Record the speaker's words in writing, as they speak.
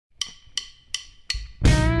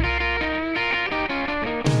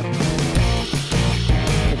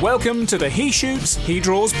Welcome to the He Shoots, He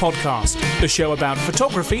Draws podcast, the show about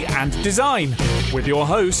photography and design, with your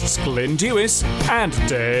hosts Glyn Dewis and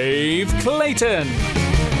Dave Clayton.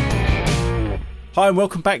 Hi and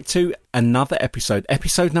welcome back to another episode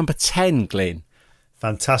number 10, Glyn.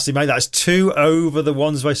 Fantastic, mate. That's 2 over the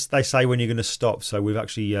ones they say when you're going to stop. So we've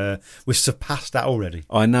actually we've surpassed that already.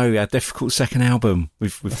 I know, our difficult second album.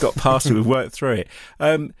 We've got past it. We've worked through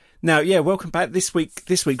it. Now, welcome back. This week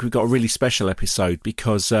we've got a really special episode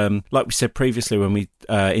because, like we said previously when we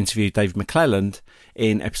interviewed David McClelland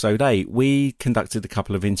in episode 8, we conducted a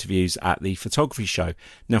couple of interviews at the photography show.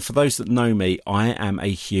 Now, for those that know me, I am a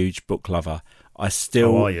huge book lover. I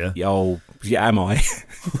still... Oh, are you? Oh, yeah, am I?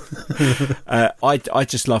 I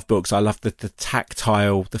just love books. I love the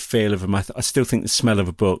tactile, the feel of them. I still think the smell of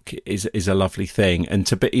a book is a lovely thing. And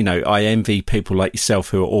to be, I envy people like yourself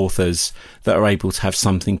who are authors that are able to have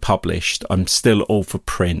something published. I'm still all for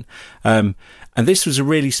print. And this was a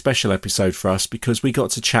really special episode for us because we got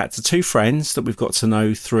to chat to 2 friends that we've got to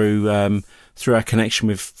know through our connection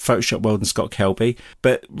with Photoshop World and Scott Kelby.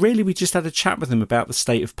 But really, we just had a chat with them about the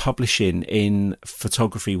state of publishing in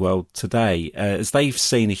photography world today, as they've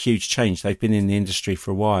seen a huge change. They've been in the industry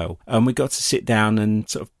for a while. And we got to sit down and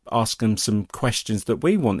sort of ask them some questions that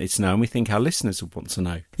we wanted to know and we think our listeners would want to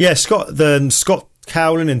know. Yeah, Scott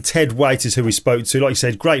Cowlin and Ted Waite is who we spoke to. Like you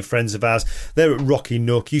said, great friends of ours. They're at Rocky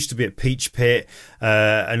Nook, used to be at Peach Pit.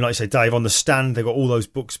 And like you said, Dave, on the stand, they've got all those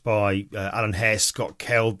books by Alan Hess, Scott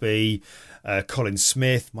Kelby, Colin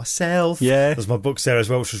Smith, myself. Yeah. There's my books there as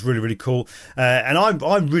well, which was really, really cool. And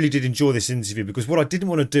I really did enjoy this interview because what I didn't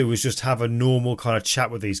want to do was just have a normal kind of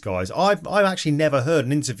chat with these guys. I've actually never heard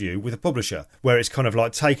an interview with a publisher where it's kind of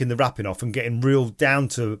like taking the wrapping off and getting real down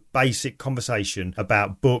to basic conversation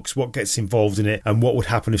about books, what gets involved in it, and what would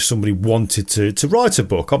happen if somebody wanted to write a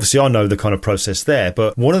book. Obviously, I know the kind of process there,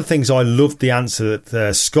 but one of the things I loved the answer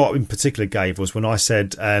that Scott in particular gave was when I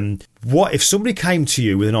said, what if somebody came to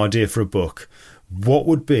you with an idea for a book? What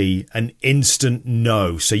would be an instant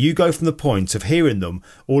no? So you go from the point of hearing them,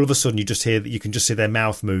 all of a sudden you just hear that you can just see their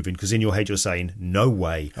mouth moving because in your head you're saying, "No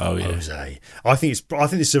way, oh, yeah. Jose." I think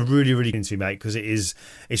this is a really, really good interview, mate, because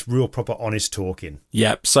it's real proper honest talking.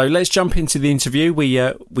 Yep. So let's jump into the interview.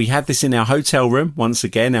 We had this in our hotel room once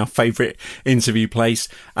again, our favourite interview place.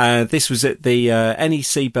 This was at the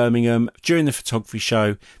NEC Birmingham during the photography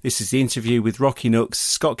show. This is the interview with Rocky Nooks,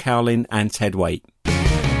 Scott Cowlin, and Ted Waite.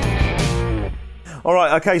 All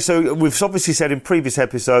right, okay, so we've obviously said in previous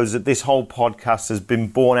episodes that this whole podcast has been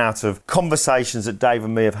born out of conversations that Dave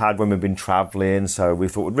and me have had when we've been travelling, so we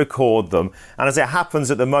thought we'd record them. And as it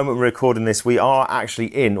happens, at the moment we're recording this, we are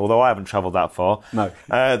actually in, although I haven't travelled that far. No.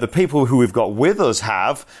 The people who we've got with us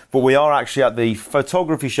have, but we are actually at the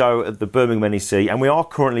photography show at the Birmingham NEC, and we are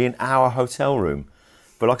currently in our hotel room.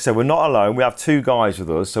 But like I said, we're not alone. We have 2 guys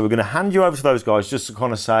with us. So we're going to hand you over to those guys just to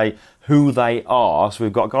kind of say who they are. So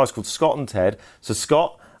we've got guys called Scott and Ted. So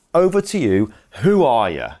Scott, over to you. Who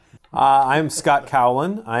are you? I'm Scott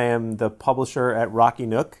Cowlin. I am the publisher at Rocky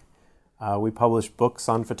Nook. We publish books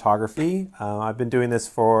on photography. I've been doing this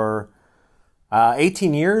for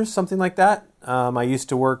 18 years, something like that. I used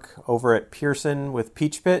to work over at Pearson with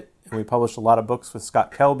Peach Pit, and we published a lot of books with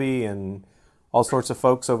Scott Kelby and all sorts of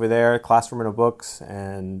folks over there, Classroom of Books,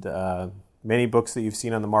 and many books that you've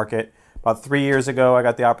seen on the market. About 3 years ago, I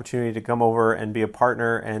got the opportunity to come over and be a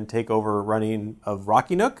partner and take over running of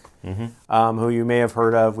Rocky Nook, who you may have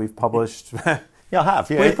heard of. We've published... Yeah, I have.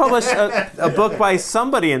 Yeah. We've published a book by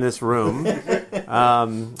somebody in this room,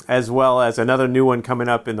 as well as another new one coming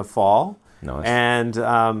up in the fall. Nice.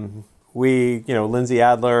 And Lindsay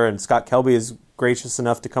Adler and Scott Kelby is gracious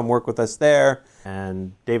enough to come work with us there,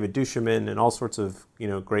 and David Duchemin and all sorts of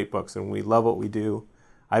great books, and we love what we do.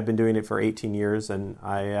 I've been doing it for 18 years, and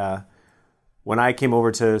when I came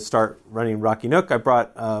over to start running Rocky Nook, I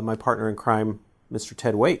brought my partner in crime, Mr.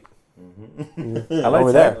 Ted Waite.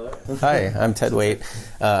 Over there. Hi, I'm Ted Waite.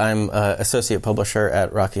 I'm associate publisher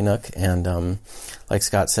at Rocky Nook, and like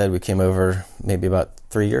Scott said, we came over maybe about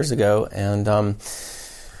 3 years ago, and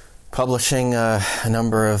publishing a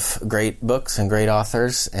number of great books and great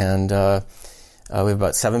authors, and we have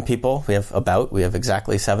about 7 people. We have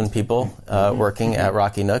exactly 7 people working at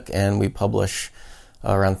Rocky Nook, and we publish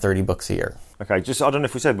around 30 books a year. Okay, I don't know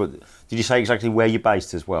if we said, but did you say exactly where you're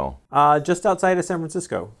based as well? Just outside of San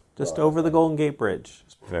Francisco, just over the Golden Gate Bridge.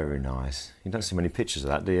 Very nice. You don't see many pictures of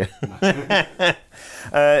that, do you?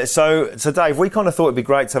 So Dave, we kind of thought it'd be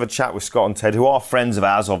great to have a chat with Scott and Ted, who are friends of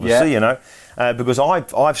ours, obviously, because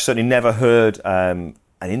I've certainly never heard an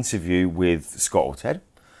interview with Scott or Ted,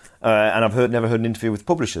 and I've never heard an interview with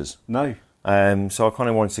publishers. No. So I kind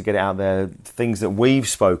of wanted to get it out there, things that we've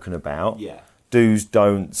spoken about. Yeah. do's,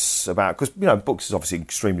 don'ts about, because, you know, books is obviously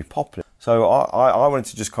extremely popular. So I wanted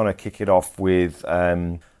to just kind of kick it off with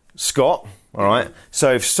Scott. All right.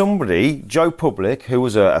 So if somebody, Joe Public, who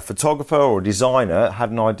was a photographer or a designer,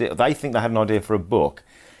 had an idea, they think they had an idea for a book,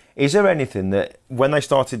 is there anything that when they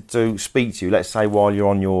started to speak to you, let's say while you're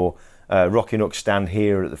on your Rocky Nook stand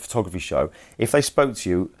here at the photography show, if they spoke to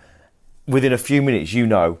you within a few minutes, you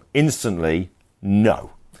know, instantly,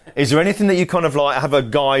 no. Is there anything that you kind of like have a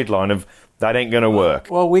guideline of that ain't going to work?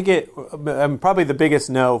 Well, we get, probably the biggest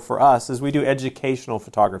no for us is we do educational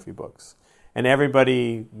photography books. And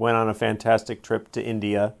everybody went on a fantastic trip to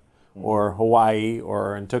India or Hawaii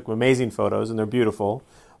and took amazing photos, and they're beautiful.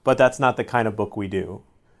 But that's not the kind of book we do.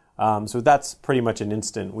 So that's pretty much an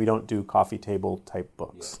instant. We don't do coffee table type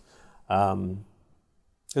books.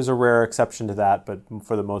 There's a rare exception to that, but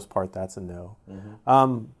for the most part, that's a no.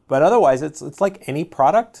 But otherwise, it's like any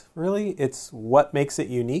product, really. It's what makes it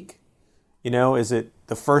unique. You know, is it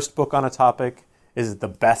the first book on a topic? Is it the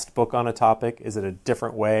best book on a topic? Is it a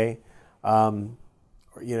different way? You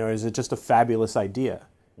know, is it just a fabulous idea?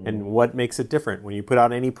 And what makes it different? When you put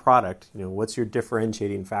out any product, you know, what's your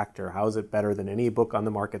differentiating factor? How is it better than any book on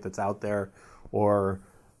the market that's out there? Or,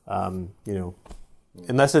 you know,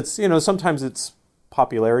 unless it's, you know, sometimes it's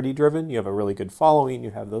popularity driven. You have a really good following.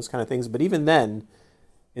 You have those kind of things. But even then,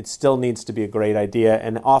 it still needs to be a great idea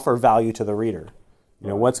and offer value to the reader. You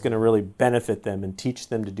know, what's going to really benefit them and teach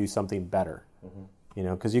them to do something better. You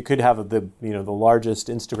know, because you could have the largest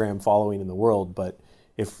Instagram following in the world, but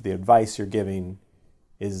if the advice you're giving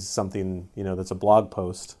is something, you know, that's a blog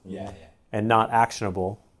post and not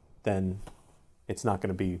actionable, then it's not going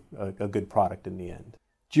to be a good product in the end.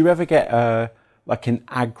 Do you ever get like an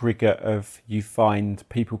aggregate of, you find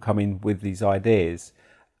people coming with these ideas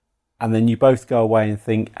and then you both go away and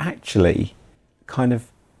think, actually, kind of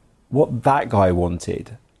what that guy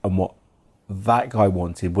wanted and what that guy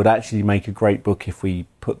wanted would actually make a great book if we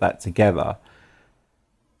put that together?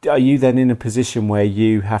 Are you then in a position where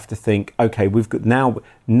you have to think, okay, we've got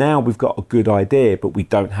now we've got a good idea, but we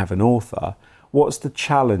don't have an author? What's the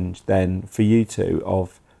challenge then for you two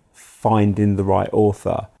of finding the right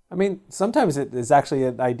author? I mean, sometimes it is actually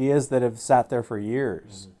ideas that have sat there for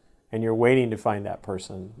years, and you're waiting to find that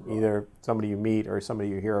person, either somebody you meet or somebody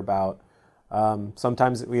you hear about.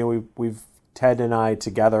 Sometimes, you know, we've Ted and I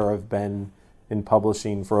together have been in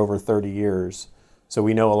publishing for over 30 years. So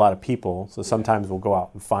we know a lot of people. So sometimes we'll go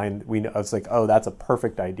out and find, it's like, oh, that's a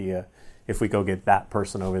perfect idea if we go get that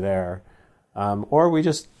person over there. Or we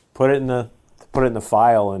just put it in the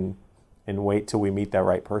file and wait till we meet that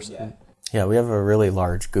right person. Yeah, we have a really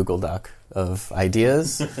large Google Doc of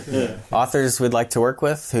ideas, authors we'd like to work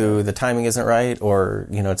with who the timing isn't right, or,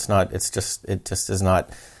 you know, it just is not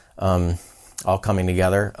all coming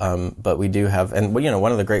together. But we do have, and, you know,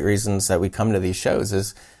 one of the great reasons that we come to these shows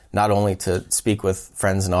is not only to speak with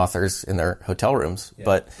friends and authors in their hotel rooms,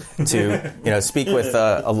 but to, you know, speak with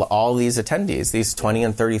all these attendees, these 20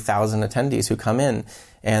 and 30,000 attendees who come in,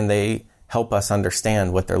 and they help us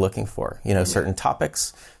understand what they're looking for. You know, certain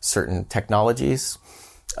topics, certain technologies,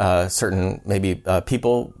 certain maybe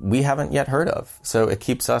people we haven't yet heard of. So it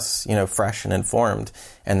keeps us, you know, fresh and informed.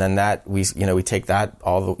 And then that we take that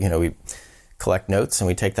we collect notes and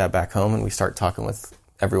we take that back home and we start talking with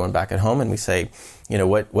everyone back at home and we say, you know,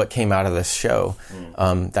 what came out of this show?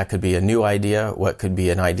 That could be a new idea. What could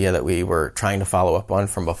be an idea that we were trying to follow up on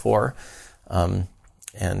from before?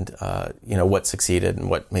 And you know, what succeeded and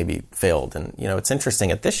what maybe failed. And, you know, it's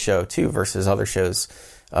interesting at this show too versus other shows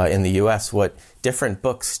in the US, what different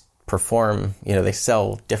books perform, you know, they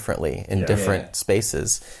sell differently in different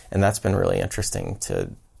spaces. And that's been really interesting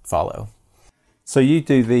to follow. So you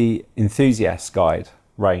do the Enthusiast Guide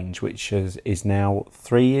range, which is now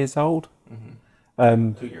 3 years old.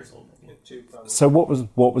 2 years old. So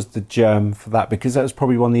what was the germ for that? Because that was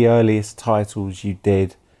probably one of the earliest titles you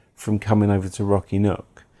did from coming over to Rocky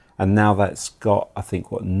Nook, and now that's got, I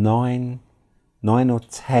think, what, 9 or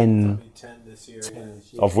 10 this year.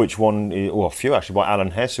 Of which one, a few actually, by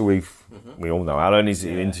Alan Hess, who we all know. Alan is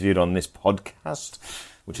interviewed on this podcast,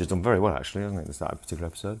 which has done very well actually, hasn't it? This that particular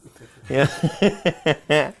episode.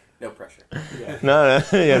 Yeah. No pressure.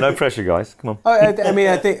 No pressure, guys. Come on. I mean,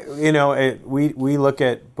 I think, you know, we look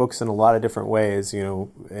at books in a lot of different ways, you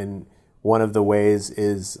know, and one of the ways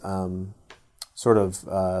is sort of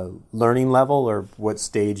learning level or what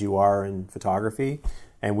stage you are in photography.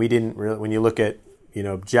 And we didn't really, when you look at, you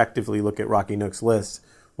know, objectively look at Rocky Nook's list,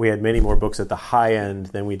 we had many more books at the high end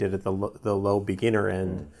than we did at the low beginner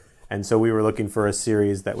end. And so we were looking for a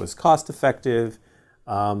series that was cost effective,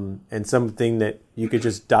 and something that you could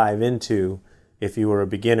just dive into if you were a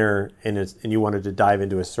beginner and you wanted to dive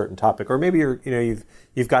into a certain topic, or maybe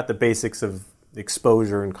you've got the basics of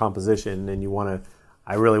exposure and composition, and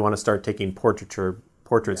I really want to start taking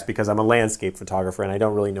portraits because I'm a landscape photographer and I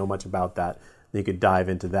don't really know much about that. Then you could dive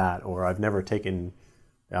into that. Or I've never taken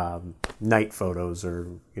night photos, or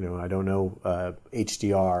I don't know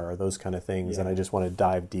HDR or those kind of things, and I just want to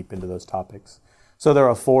dive deep into those topics. So they're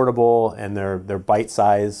affordable and they're bite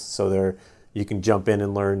sized, so you can jump in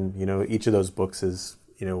and learn. Each of those books is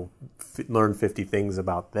learn 50 things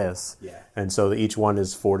about this, and so each one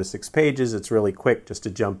is 4 to 6 pages. It's really quick just to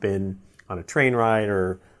jump in on a train ride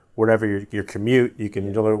or whatever your commute. You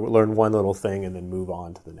can learn one little thing and then move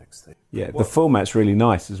on to the next thing. Yeah, the format's really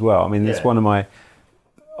nice as well. I mean, it's one of my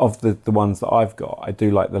the ones that I've got. I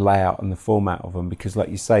do like the layout and the format of them because, like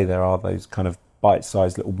you say, there are those kind of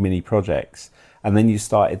bite-sized little mini projects. And then you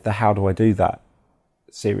started the How Do I Do That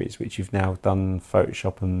series, which you've now done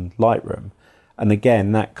Photoshop and Lightroom. And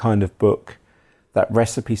again, that kind of book, that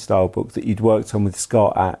recipe style book that you'd worked on with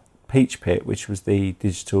Scott at Peach Pit, which was the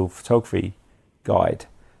digital photography guide,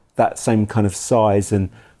 that same kind of size and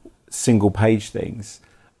single page things.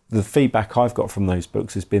 The feedback I've got from those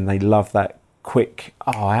books has been they love that quick,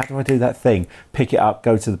 how do I do that thing? Pick it up,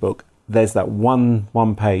 go to the book. There's that one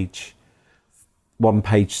page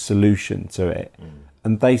solution to it.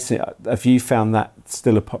 And they say, have you found that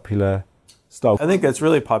still a popular style? I think that's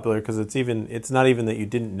really popular because it's not even that you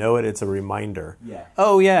didn't know it, it's a reminder. Yeah.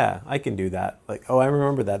 Oh yeah, I can do that. Like, oh, I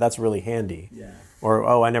remember that. That's really handy. Yeah. Or,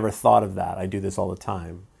 oh, I never thought of that. I do this all the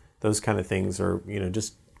time. Those kind of things are,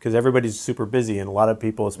 just because everybody's super busy, and a lot of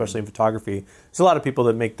people, especially in photography, there's a lot of people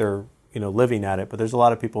that make their, living at it, but there's a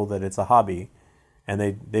lot of people that it's a hobby,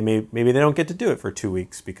 and maybe they don't get to do it for 2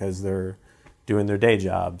 weeks because they're doing their day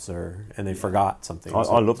jobs and they forgot something.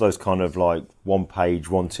 I love those kind of like one page,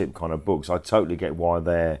 one tip kind of books. I totally get why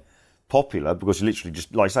they're popular, because you literally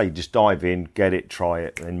just, like I say, just dive in, get it, try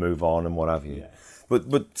it, and move on and what have you. Yeah. But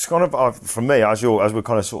it's kind of, for me, as we're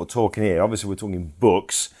kind of sort of talking here, obviously we're talking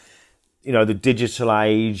books, the digital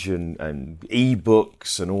age and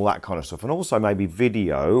e-books and all that kind of stuff, and also maybe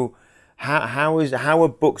video. How are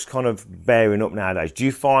books kind of bearing up nowadays? Do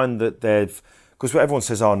you find that because everyone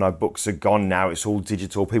says, oh no, books are gone now, it's all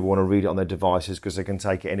digital, people want to read it on their devices because they can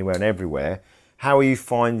take it anywhere and everywhere. How are you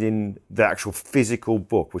finding the actual physical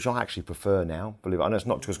book, which I actually prefer now, believe it or not? It's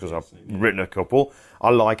not just because I've written a couple.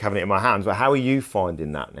 I like having it in my hands, but how are you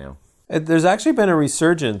finding that now? There's actually been a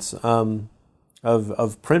resurgence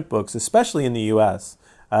of print books, especially in the US.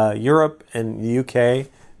 Europe and the UK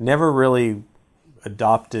never really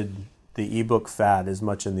adopted the ebook fad as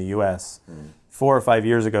much in the US. 4 or 5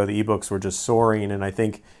 years ago, the ebooks were just soaring, and I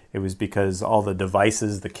think it was because all the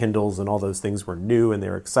devices, the Kindles and all those things were new and they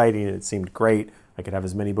were exciting and it seemed great. I could have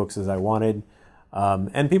as many books as I wanted.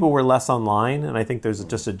 And people were less online, and I think there's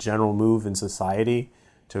just a general move in society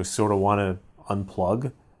to sort of want to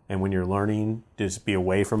unplug, and when you're learning, just be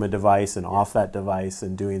away from a device and off that device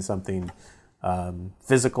and doing something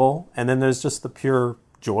physical. And then there's just the pure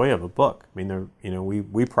joy of a book. I mean,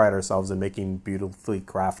 we pride ourselves in making beautifully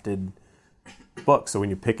crafted books. So when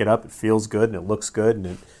you pick it up, it feels good and it looks good,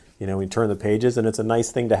 and we turn the pages, and it's a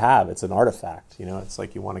nice thing to have. It's an artifact. It's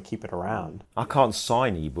like you want to keep it around. I can't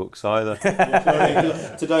sign ebooks either.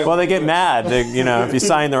 Well, they get mad. If you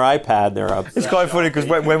sign their iPad, they're up. It's quite funny because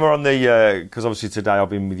when we're on the, because obviously today I've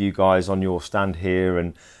been with you guys on your stand here,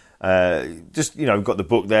 and just got the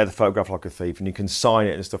book there, The Photograph Like a Thief, and you can sign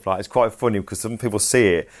it and stuff like that. It's quite funny because some people see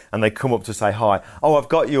it and they come up to say hi. Oh, I've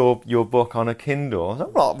got your book on a Kindle.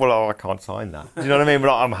 I'm like, well, I can't sign that. Do you know what I mean?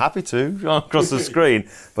 But I'm happy to across the screen.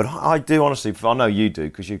 But I do honestly. I know you do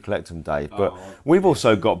because you collect them, Dave. But we've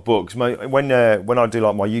also got books. When I do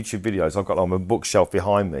like my YouTube videos, I've got like my bookshelf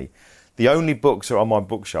behind me. The only books that are on my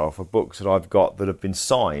bookshelf are books that I've got that have been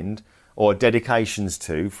signed or dedications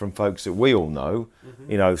to from folks that we all know,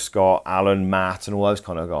 Scott, Alan, Matt, and all those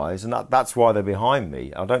kind of guys. And that's why they're behind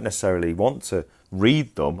me. I don't necessarily want to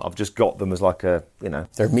read them. I've just got them as like a,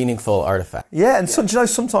 They're meaningful artifacts. Yeah, and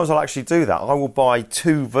sometimes I'll actually do that. I will buy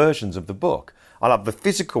 2 versions of the book. I'll have the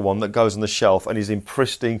physical one that goes on the shelf and is in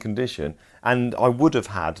pristine condition, and I would have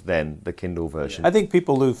had then the Kindle version. I think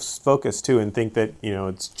people lose focus too and think that,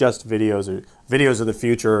 it's just videos of the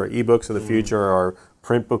future, or ebooks of the future, or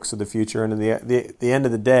print books of the future. And at the end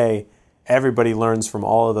of the day, everybody learns from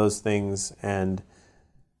all of those things, and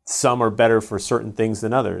some are better for certain things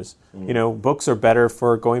than others. Books are better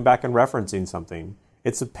for going back and referencing something.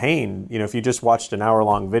 It's a pain, if you just watched an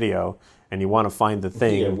hour-long video and you want to find the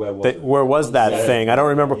thing. Where was that thing? I don't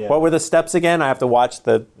remember. Yeah. What were the steps again? I have to watch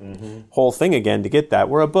the whole thing again to get that.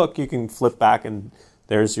 Where a book, you can flip back and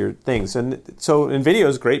there's your things. And so in video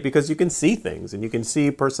is great because you can see things and you can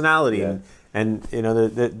see personality and you know,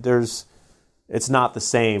 there's, it's not the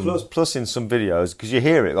same. Plus in some videos, because you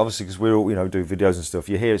hear it, obviously, because we all, you know, do videos and stuff,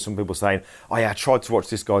 you hear some people saying, oh yeah, I tried to watch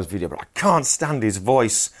this guy's video, but I can't stand his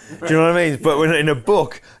voice. Do you know what I mean? But when in a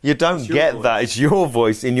book, you don't get that. It's your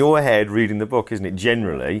voice in your head reading the book, isn't it,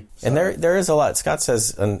 generally? So. And there is a lot. Scott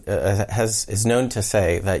says, is known to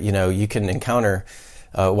say that, you know, you can encounter,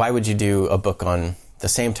 why would you do a book on the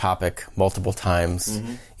same topic multiple times,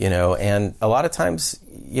 you know, and a lot of times,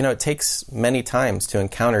 you know, it takes many times to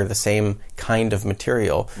encounter the same kind of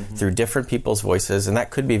material through different people's voices, and that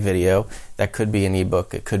could be video, that could be an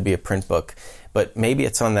ebook, it could be a print book, but maybe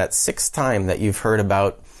it's on that sixth time that you've heard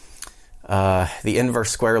about the inverse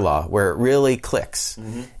square law, where it really clicks.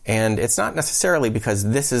 And it's not necessarily because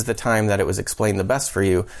this is the time that it was explained the best for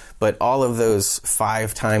you, but all of those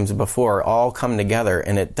 5 times before all come together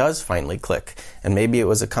and it does finally click. And maybe it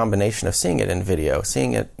was a combination of seeing it in video,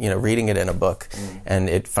 seeing it, you know, reading it in a book, and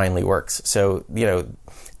it finally works. So, you know,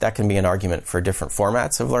 that can be an argument for different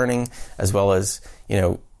formats of learning, as well as, you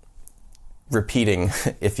know, repeating,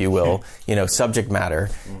 if you will, you know, subject matter.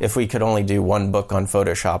 If we could only do one book on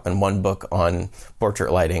Photoshop and one book on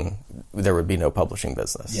portrait lighting, there would be no publishing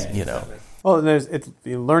business, you know. Well, it's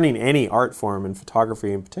learning any art form, and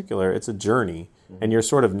photography in particular, it's a journey, and you're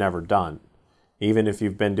sort of never done. Even if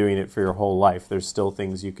you've been doing it for your whole life, there's still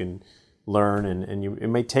things you can learn, and it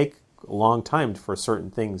may take a long time for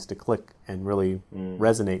certain things to click and really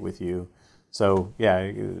resonate with you. So,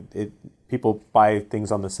 yeah, people buy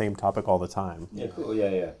things on the same topic all the time. Yeah, cool.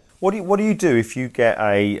 Yeah. What do you do if you get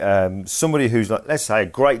a somebody who's, like, let's say, a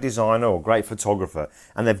great designer or great photographer,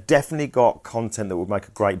 and they've definitely got content that would make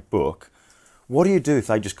a great book? What do you do if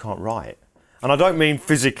they just can't write? And I don't mean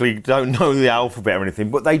physically don't know the alphabet or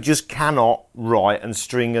anything, but they just cannot write and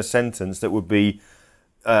string a sentence that would be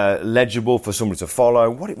legible for somebody to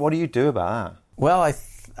follow. What do you do about that? Well,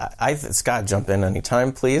 Scott, jump in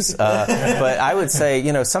anytime, please. But I would say,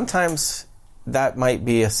 you know, sometimes that might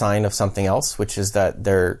be a sign of something else, which is that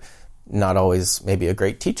they're not always maybe a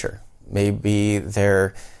great teacher. Maybe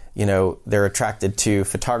they're attracted to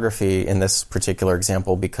photography in this particular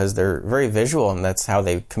example because they're very visual, and that's how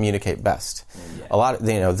they communicate best. A lot of,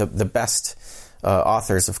 you know, the best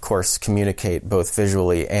authors, of course, communicate both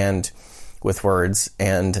visually and with words,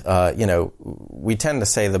 and you know, we tend to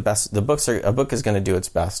say a book is going to do its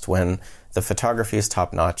best when the photography is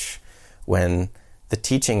top notch, when the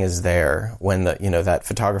teaching is there, when that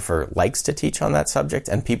photographer likes to teach on that subject,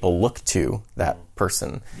 and people look to that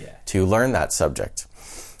person to learn that subject.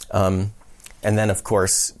 And then, of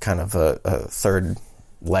course, kind of a third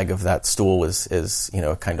leg of that stool is you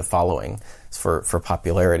know, kind of following for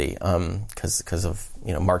popularity, because of,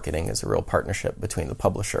 you know, marketing is a real partnership between the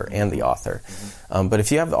publisher and the author. But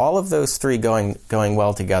if you have all of those three going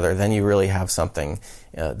well together, then you really have something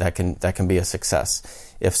that can be a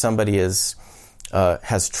success. If somebody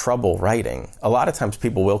has trouble writing, a lot of times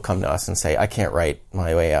people will come to us and say, I can't write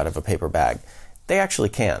my way out of a paper bag. They actually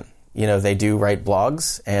can. You know, they do write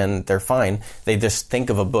blogs, and they're fine. They just think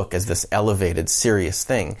of a book as this elevated, serious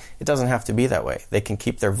thing. It doesn't have to be that way. They can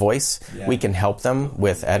keep their voice. Yeah. We can help them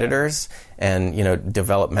with editors and, you know,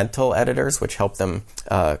 developmental editors, which help them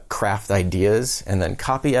craft ideas, and then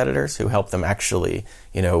copy editors who help them actually,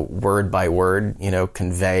 you know, word by word, you know,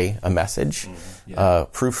 convey a message.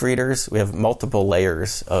 Proofreaders. We have multiple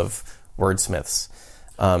layers of wordsmiths.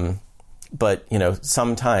 But, you know,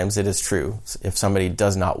 sometimes it is true. If somebody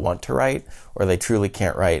does not want to write, or they truly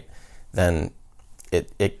can't write, then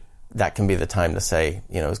that can be the time to say,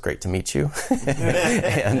 you know, it's great to meet you.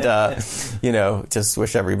 And, you know, just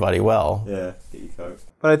wish everybody well. Yeah, get your coat.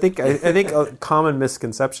 But I think a common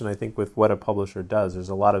misconception, I think, with what a publisher does, there's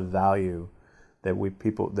a lot of value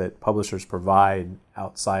that publishers provide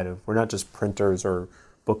outside of, we're not just printers or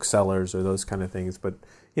booksellers or those kind of things, but,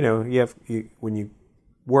 you know, when you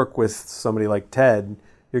work with somebody like Ted,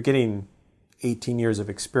 you're getting 18 years of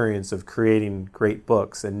experience of creating great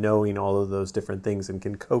books and knowing all of those different things, and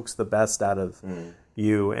can coax the best out of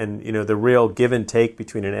you. And, you know, the real give and take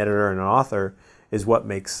between an editor and an author is what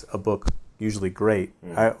makes a book usually great.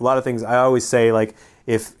 A lot of things I always say, like,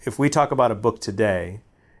 if we talk about a book today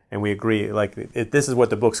and we agree, like, this is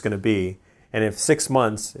what the book's going to be, and if 6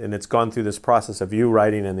 months and it's gone through this process of you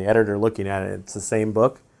writing and the editor looking at it, it's the same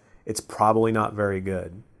book, it's probably not very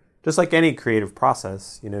good. Just like any creative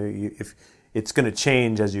process, you know, if it's going to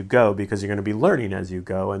change as you go, because you're going to be learning as you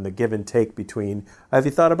go, and the give and take between, have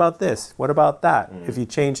you thought about this? What about that? If you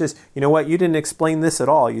change this, you know what, you didn't explain this at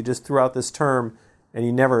all. You just threw out this term and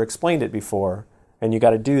you never explained it before. And you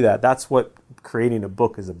got to do that. That's what creating a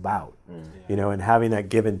book is about, and having that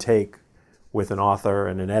give and take with an author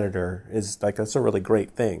and an editor that's a really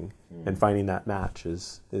great thing. And finding that match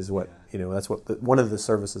is what, that's what one of the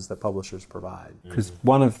services that publishers provide. Because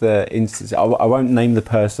one of the instances, I won't name the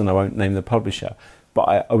person, I won't name the publisher,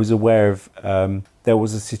 but I was aware of, there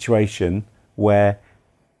was a situation where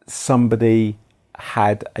somebody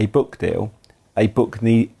had a book deal,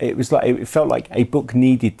 it felt like a book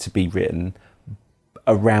needed to be written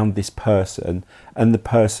around this person, and the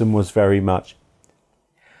person was very much,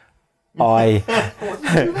 you work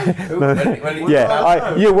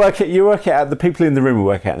it out. The people in the room will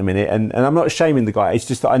work out in a minute, and I'm not shaming the guy. It's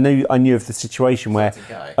just that I knew of the situation where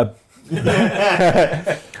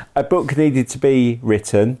a book needed to be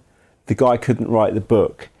written. The guy couldn't write the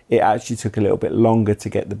book. It actually took a little bit longer to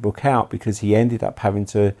get the book out because he ended up having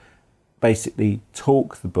to basically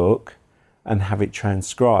talk the book and have it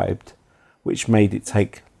transcribed, which made it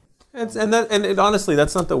take. And honestly,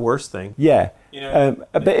 that's not the worst thing. Yeah.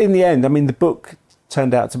 But in the end, I mean, the book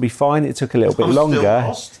turned out to be fine. It took a little bit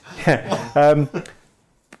longer.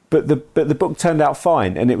 But the book turned out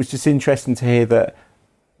fine, and it was just interesting to hear that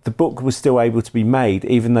the book was still able to be made,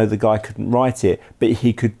 even though the guy couldn't write it, but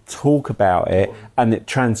he could talk about it, and it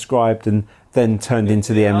transcribed and then turned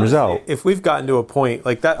into the end result. If we've gotten to a point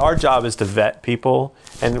like that, our job is to vet people,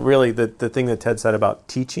 and really the thing that Ted said about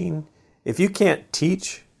teaching, if you can't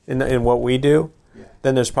teach in what we do,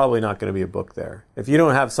 then there's probably not going to be a book there. If you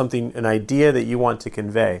don't have an idea that you want to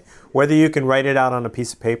convey, whether you can write it out on a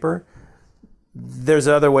piece of paper, there's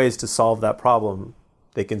other ways to solve that problem.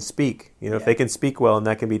 They can speak, if they can speak well, and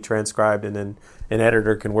that can be transcribed, and then an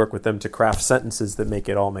editor can work with them to craft sentences that make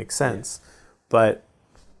it all make sense. But,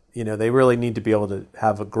 they really need to be able to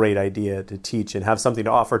have a great idea to teach and have something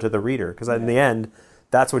to offer to the reader, because in the end,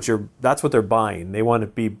 that's what they're buying. They want to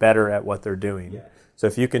be better at what they're doing. Yeah. So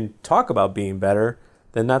if you can talk about being better,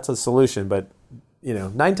 then that's a solution. But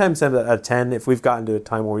 9 times out of 10, if we've gotten to a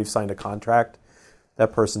time where we've signed a contract,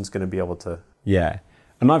 that person's going to be able to. Yeah,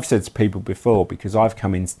 and I've said to people before, because I've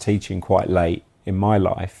come into teaching quite late in my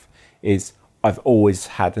life, is I've always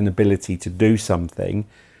had an ability to do something.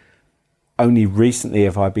 Only recently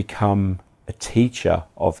have I become a teacher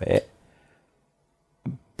of it.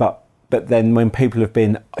 But then when people have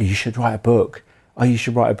been, oh, you should write a book. Oh, you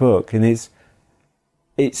should write a book. And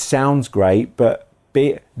it sounds great, but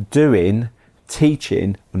doing,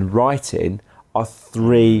 teaching and writing are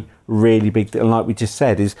 3 really big, and like we just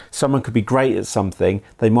said, is someone could be great at something,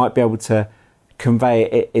 they might be able to convey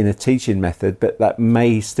it in a teaching method, but that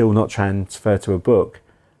may still not transfer to a book.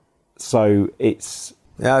 So it's...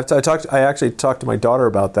 Yeah, I actually talked to my daughter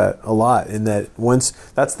about that a lot, in that once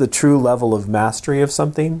that's the true level of mastery of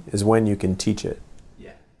something is when you can teach it.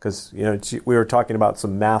 Yeah. Because we were talking about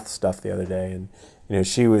some math stuff the other day, and I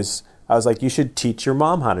was like, you should teach your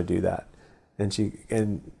mom how to do that,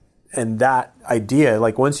 and that idea,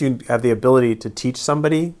 like once you have the ability to teach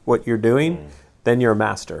somebody what you're doing, then you're a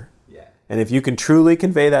master. Yeah. And if you can truly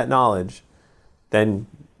convey that knowledge, then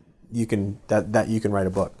you can write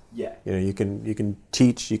a book. Yeah. You can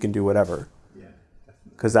teach, you can do whatever. Yeah.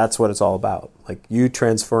 Because that's what it's all about. Like you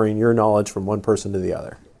transferring your knowledge from one person to the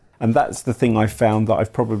other. And that's the thing I found that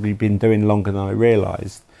I've probably been doing longer than I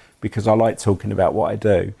realised, because I like talking about what I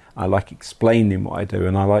do. I like explaining what I do,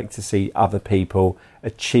 and I like to see other people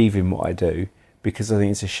achieving what I do, because I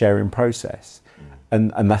think it's a sharing process.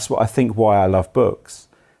 And that's what I think why I love books,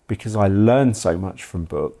 because I learn so much from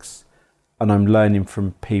books, and I'm learning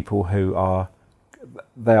from people who are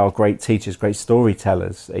great teachers, great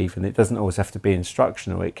storytellers even. It doesn't always have to be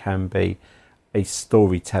instructional, it can be a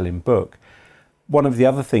storytelling book. One of the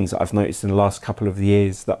other things that I've noticed in the last couple of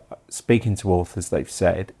years, that speaking to authors, they've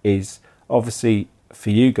said, is obviously for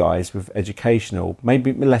you guys with educational,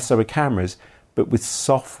 maybe less so with cameras, but with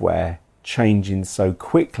software changing so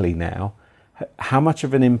quickly now, how much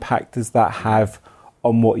of an impact does that have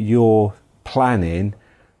on what you're planning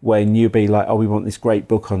when you be like, oh, we want this great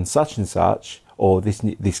book on such and such, or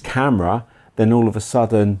this camera, then all of a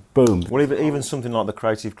sudden, boom. Well, even something like the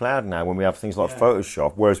Creative Cloud now, when we have things like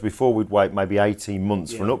Photoshop, whereas before we'd wait maybe 18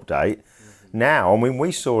 months for an update. Now, I mean,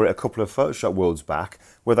 we saw it a couple of Photoshop Worlds back,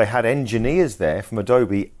 where they had engineers there from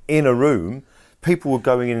Adobe in a room. People were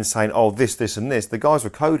going in and saying, oh, this and this. The guys were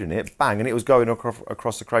coding it, bang, and it was going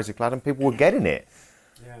across the Creative Cloud, and people were getting it.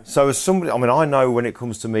 Yeah. So as somebody, I mean, I know when it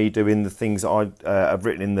comes to me doing the things that I have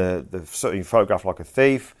written in the certainly Photograph Like a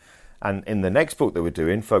Thief, and in the next book that we're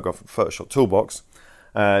doing, Photoshop Toolbox,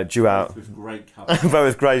 due out with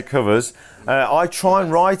great covers, I try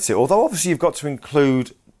and write it. Although obviously you've got to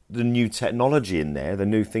include the new technology in there, the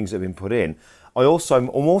new things that have been put in. I'm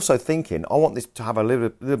also thinking I want this to have a little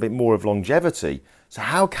bit more of longevity. So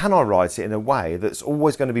how can I write it in a way that's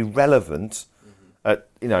always going to be relevant,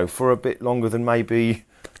 for a bit longer than maybe,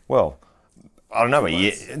 well, I don't know, a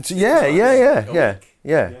year.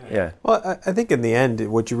 Yeah. Well, I think in the end,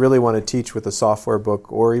 what you really want to teach with a software book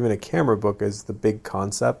or even a camera book is the big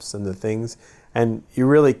concepts and the things. And you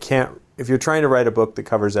really can't, if you're trying to write a book that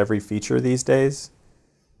covers every feature these days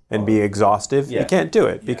and be exhaustive, you can't do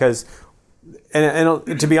it because,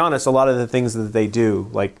 and to be honest, a lot of the things that they do,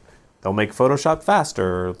 like they'll make Photoshop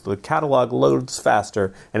faster, or the catalog loads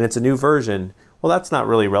faster, and it's a new version. Well, that's not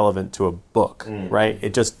really relevant to a book, right?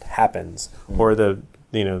 It just happens. Or the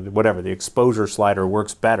exposure slider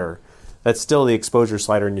works better. That's still the exposure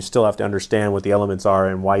slider, and you still have to understand what the elements are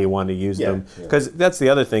and why you want to use them. Because that's the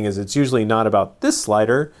other thing, is it's usually not about this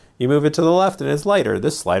slider, you move it to the left and it's lighter.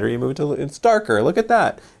 This slider, you move it to it's darker. Look at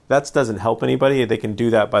that. That doesn't help anybody. They can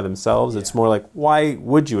do that by themselves. It's more like, why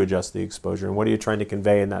would you adjust the exposure? And what are you trying to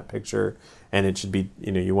convey in that picture? And it should be,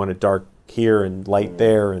 you want it dark here and light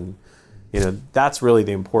there. And, that's really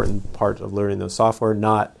the important part of learning the software,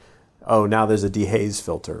 not, now there's a dehaze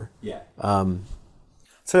filter.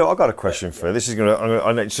 So I've got a question for you. This is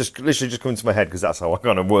it's just literally just coming to my head because that's how I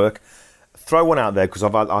kind of work. Throw one out there because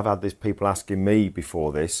I've had these people asking me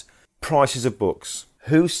before this. Prices of books.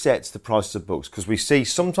 Who sets the prices of books? Because we see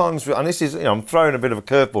sometimes, and this is, I'm throwing a bit of a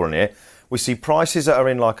curveball in here. We see prices that are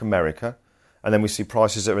in like America, and then we see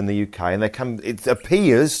prices that are in the UK, and it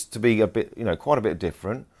appears to be a bit, quite a bit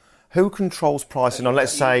different. Who controls pricing on,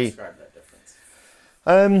 let's say?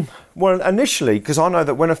 Well, initially, because I know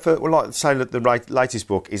that when say that the latest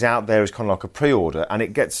book is out there as kind of like a pre-order,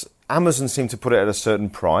 and Amazon seem to put it at a certain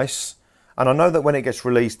price, and I know that when it gets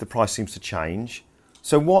released, the price seems to change.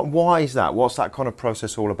 So why is that? What's that kind of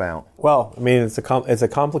process all about? Well, I mean, it's a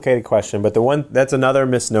complicated question, but that's another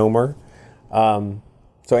misnomer. So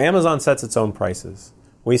Amazon sets its own prices.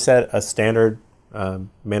 We set a standard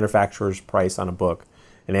manufacturer's price on a book,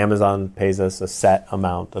 and Amazon pays us a set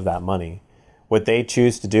amount of that money. What they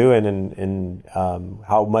choose to do and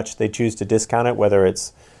how much they choose to discount it, whether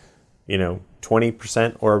it's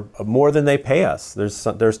 20% or more than they pay us.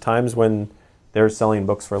 There's times when they're selling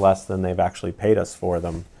books for less than they've actually paid us for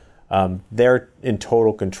them. They're in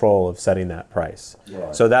total control of setting that price.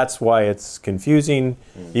 Right. So that's why it's confusing.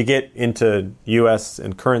 You get into U.S.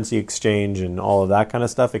 and currency exchange and all of that kind of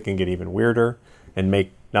stuff, it can get even weirder and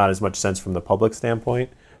make not as much sense from the public standpoint.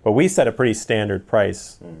 But we set a pretty standard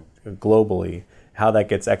price globally. How that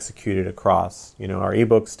gets executed across, our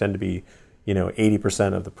ebooks tend to be,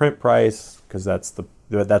 80% of the print price because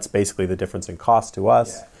that's basically the difference in cost to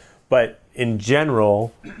us. Yeah. But in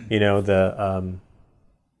general,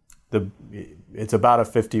 it's about a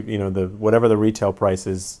 50. Whatever the retail price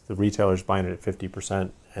is, the retailer's buying it at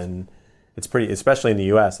 50%, and it's pretty. Especially in the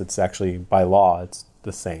U.S., it's actually by law, it's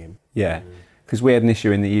the same. Yeah, because we had an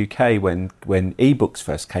issue in the UK when ebooks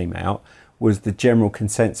first came out. Was the general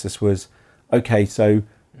consensus was, okay, so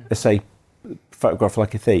let's say Photograph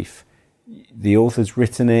Like a Thief. The author's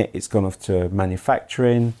written it, it's gone off to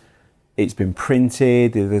manufacturing, it's been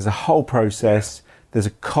printed, there's a whole process, there's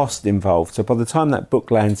a cost involved. So by the time that book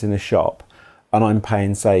lands in a shop and I'm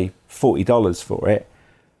paying, say, $40 for it,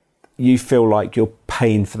 you feel like you're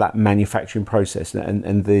paying for that manufacturing process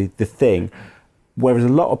and the thing. Whereas a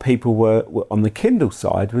lot of people were on the Kindle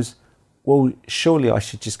side was, well, surely I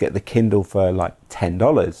should just get the Kindle for like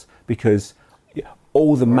 $10 because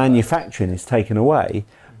all the manufacturing is taken away.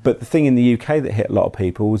 But the thing in the UK that hit a lot of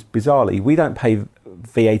people was, bizarrely, we don't pay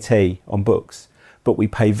VAT on books, but we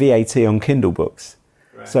pay VAT on Kindle books.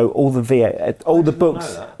 Right. So all the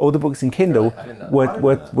books in Kindle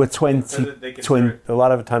were 20. A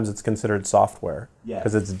lot of times it's considered software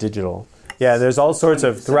because it's digital. Yeah, there's all sorts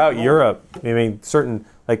of throughout Europe. I mean, certain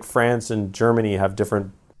like France and Germany have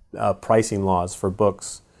different pricing laws for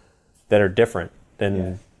books that are different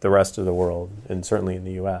than the rest of the world, and certainly in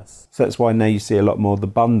the US. So that's why now you see a lot more of the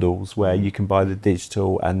bundles where you can buy the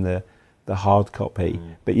digital and the hard copy.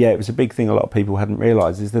 But yeah, it was a big thing a lot of people hadn't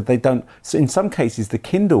realised is that they don't. So in some cases, the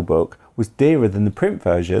Kindle book was dearer than the print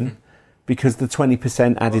version because the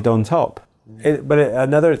 20% added on top. But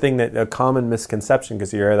another thing that a common misconception,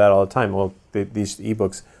 because you hear that all the time, well, these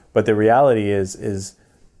ebooks, but the reality is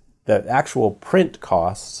that actual print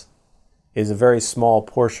costs is a very small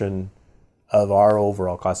portion of our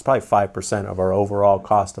overall cost, probably 5% of our overall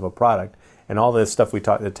cost of a product. And all this stuff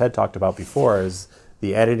that Ted talked about before is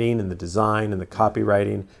the editing and the design and the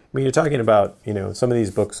copywriting. I mean, you're talking about, some of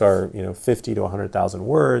these books are, 50 to 100,000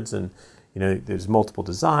 words, and, there's multiple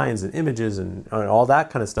designs and images and all that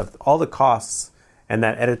kind of stuff. All the costs and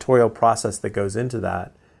that editorial process that goes into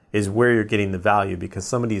that is where you're getting the value, because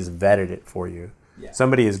somebody has vetted it for you. Yeah.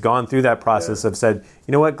 Somebody has gone through that process of said,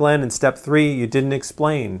 you know what, Glenn, in step 3, you didn't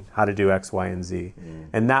explain how to do X, Y, and Z.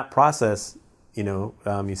 And that process, you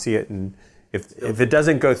see it, and if it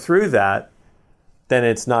doesn't go through that, then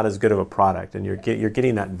it's not as good of a product, and you're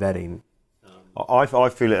getting that vetting. I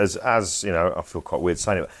feel it as I feel quite weird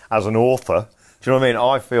saying it, as an author. Do you know what I mean?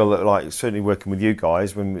 I feel that, like, certainly working with you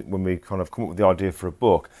guys, when we kind of come up with the idea for a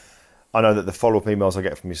book, I know that the follow-up emails I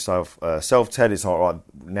get from yourself, Ted, it's like, right,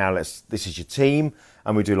 now this is your team,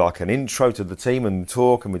 and we do like an intro to the team and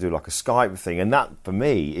talk, and we do like a Skype thing, and that for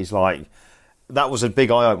me is like, that was a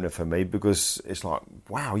big eye-opener for me, because it's like,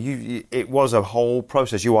 wow, it was a whole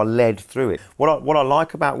process. You are led through it. What I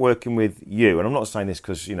like about working with you, and I'm not saying this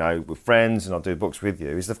because, we're friends and I do books with you,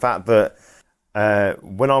 is the fact that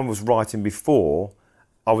when I was writing before,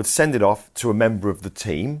 I would send it off to a member of the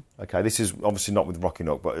team. Okay, this is obviously not with Rocky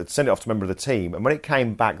Nook, but I'd send it off to a member of the team. And when it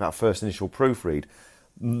came back, that first initial proofread,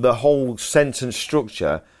 the whole sentence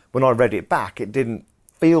structure, when I read it back, it didn't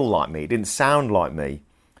feel like me. It didn't sound like me.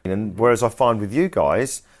 And whereas I find with you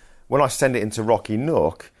guys, when I send it into Rocky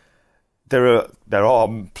Nook, there are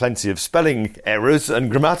plenty of spelling errors and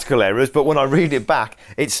grammatical errors, but when I read it back,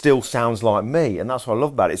 it still sounds like me, and that's what I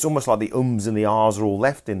love about it. It's almost like the ums and the ahs are all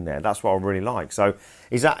left in there. That's what I really like. So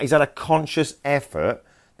is that a conscious effort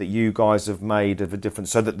that you guys have made of a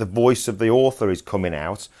difference, so that the voice of the author is coming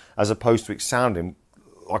out, as opposed to it sounding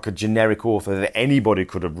like a generic author that anybody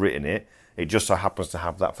could have written it? It just so happens to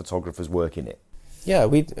have that photographer's work in it. Yeah,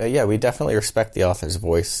 we definitely respect the author's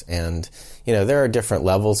voice, and there are different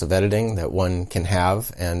levels of editing that one can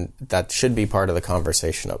have, and that should be part of the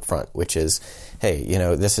conversation up front, which is, hey,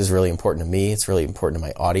 this is really important to me. It's really important to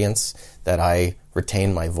my audience that I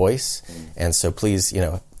retain my voice, and so please,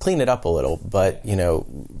 clean it up a little, but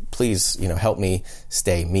please, help me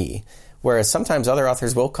stay me. Whereas sometimes other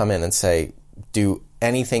authors will come in and say, do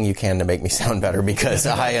anything you can to make me sound better because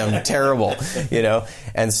I am terrible,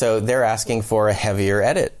 and so they're asking for a heavier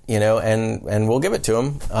edit, and we'll give it to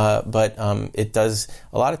them. But it does,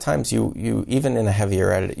 a lot of times you even in a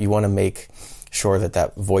heavier edit, you want to make sure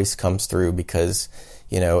that voice comes through, because,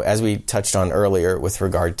 as we touched on earlier with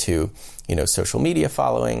regard to, social media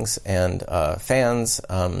followings and fans,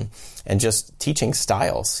 and just teaching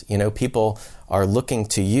styles, people are looking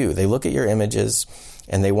to you. They look at your images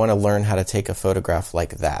and they want to learn how to take a photograph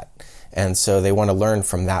like that. And so they want to learn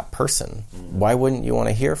from that person. Why wouldn't you want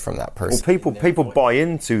to hear from that person? Well, people buy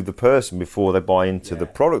into the person before they buy into the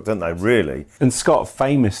product, don't they, really? And Scott,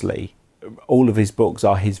 famously, all of his books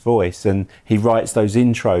are his voice, and he writes those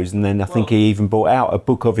intros, and then I think he even brought out a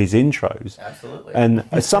book of his intros. Absolutely. And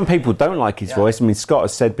some people don't like his voice. I mean, Scott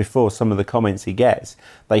has said before, some of the comments he gets,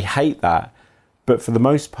 they hate that. But for the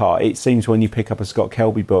most part, it seems when you pick up a Scott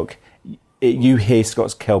Kelby book, you hear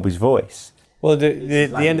Scott Kelby's voice. Well, the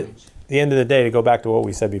end of the day, to go back to what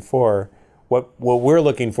we said before, what we're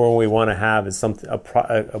looking for when we want to have is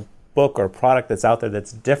a book or a product that's out there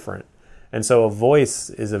that's different. And so a voice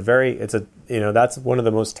is that's one of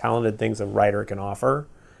the most talented things a writer can offer.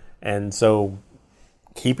 And so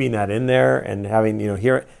keeping that in there and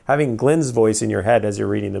having Glenn's voice in your head as you're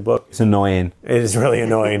reading the book. It's annoying. It is really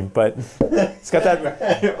annoying, but it's got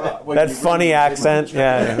that funny accent.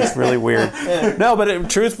 Yeah, it's really weird. No, but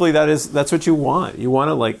truthfully, that's what you want. You want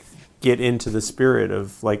to get into the spirit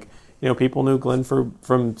of people knew Glenn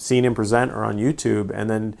from seeing him present or on YouTube, and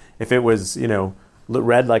then if it was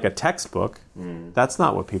read like a textbook, that's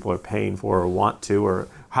not what people are paying for or want to, or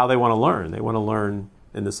how they want to learn. They want to learn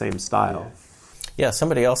in the same style. Yeah,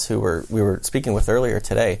 somebody else who we were speaking with earlier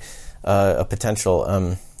today, a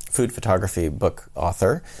potential food photography book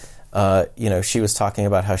author, she was talking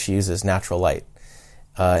about how she uses natural light,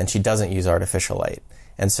 and she doesn't use artificial light.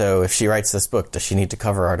 And so if she writes this book, does she need to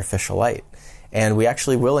cover artificial light? And we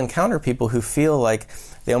actually will encounter people who feel like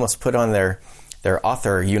they almost put on their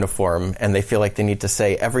author uniform, and they feel like they need to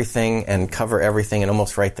say everything and cover everything and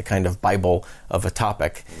almost write the kind of Bible of a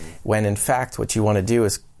topic, when in fact what you want to do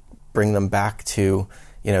is bring them back to,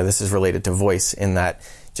 this is related to voice, in that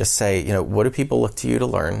just say, what do people look to you to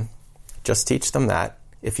learn? Just teach them that.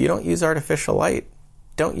 If you don't use artificial light,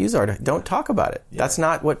 don't talk about it. Yeah. That's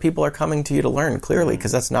not what people are coming to you to learn, clearly,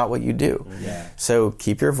 because that's not what you do. Yeah. So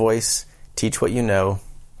keep your voice, teach what you know,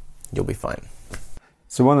 you'll be fine.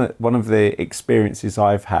 So one of the experiences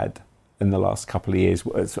I've had in the last couple of years,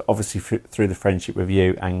 obviously through the friendship with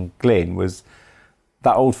you and Glyn, was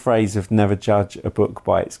that old phrase of never judge a book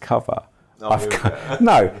by its cover.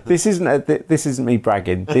 No, this isn't me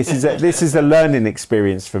bragging. This is a learning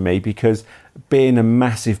experience for me, because being a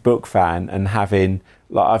massive book fan and having,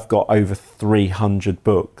 like, I've got over 300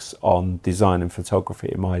 books on design and photography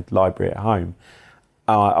in my library at home.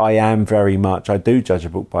 I am very much, I do judge a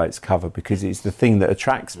book by its cover, because it's the thing that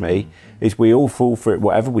attracts me. Is we all fall for it,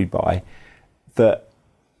 whatever we buy. That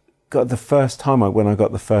got the first time when I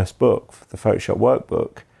got the first book, the Photoshop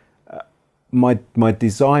workbook, my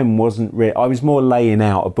design wasn't really, I was more laying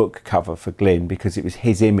out a book cover for Glyn because it was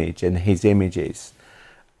his image and his images,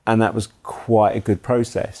 and that was quite a good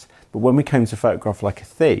process. But when we came to photograph Like a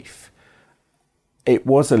Thief, it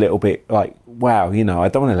was a little bit like, wow, I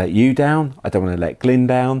don't want to let you down, I don't want to let Glyn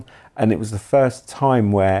down. And it was the first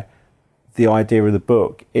time where the idea of the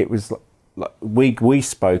book, it was like we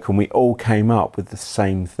spoke and we all came up with the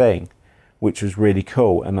same thing, which was really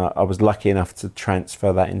cool. And I was lucky enough to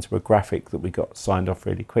transfer that into a graphic that we got signed off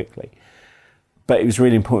really quickly. But it was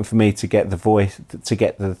really important for me to get the voice, to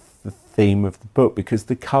get the theme of the book, because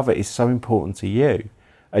the cover is so important to you.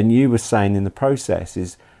 And you were saying in the process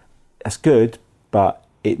is, that's good, but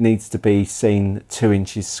it needs to be seen 2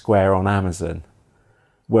 inches square on Amazon.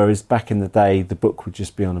 Whereas back in the day, the book would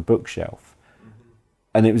just be on a bookshelf.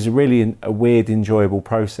 And it was a weird, enjoyable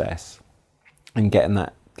process, and getting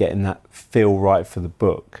that feel right for the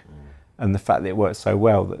book. And the fact that it worked so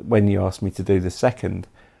well, that when you asked me to do the second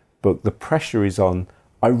book, the pressure is on,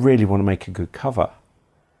 I really want to make a good cover.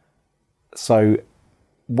 So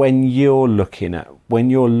when you're looking at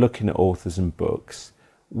authors and books,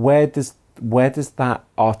 where does that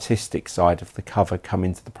artistic side of the cover come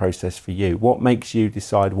into the process for you? What makes you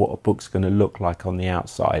decide what a book's going to look like on the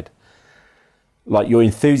outside? Like your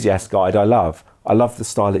enthusiast guide, I love the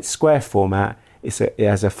style. It's square format. It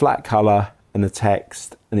has a flat colour and a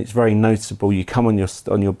text, and it's very noticeable. You come on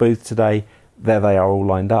your booth today, there they are all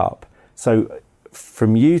lined up. So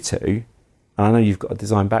from you two, and I know you've got a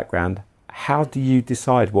design background, how do you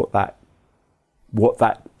decide what that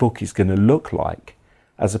book is going to look like,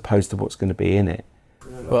 as opposed to what's going to be in it?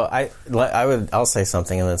 Well, I'll say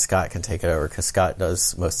something, and then Scott can take it over, because Scott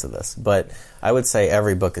does most of this. But I would say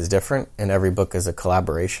every book is different, and every book is a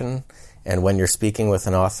collaboration. And when you're speaking with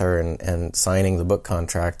an author and signing the book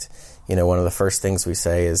contract, one of the first things we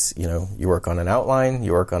say is, you work on an outline,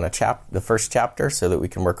 you work on the first chapter, so that we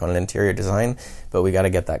can work on an interior design. But we got to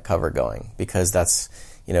get that cover going, because that's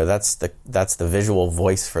the visual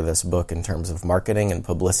voice for this book in terms of marketing and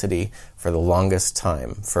publicity for the longest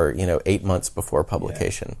time, for 8 months before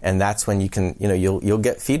publication. Yeah. And that's when you can, you'll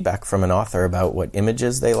get feedback from an author about what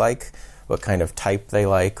images they like, what kind of type they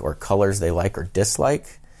like, or colors they like or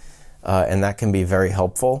dislike, and that can be very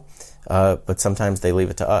helpful. But sometimes they leave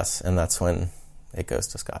it to us, and that's when it goes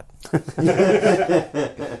to Scott.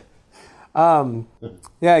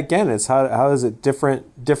 Again, it's how does it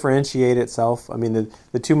differentiate itself? I mean,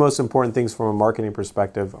 the two most important things from a marketing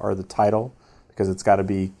perspective are the title, because it's got to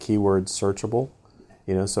be keyword searchable.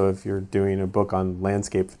 So if you're doing a book on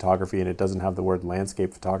landscape photography and it doesn't have the word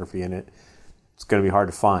landscape photography in it, it's going to be hard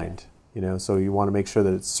to find. So you want to make sure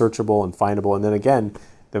that it's searchable and findable. And then again,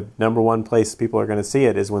 the number one place people are going to see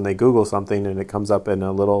it is when they Google something and it comes up in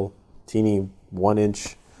a little teeny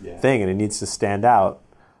 1-inch thing, and it needs to stand out.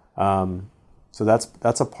 So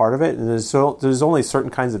that's a part of it, and there's only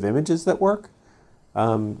certain kinds of images that work.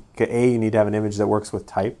 You need to have an image that works with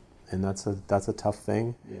type, and that's a tough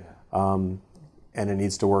thing. And it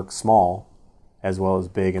needs to work small as well as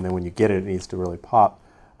big, and then when you get it, it needs to really pop.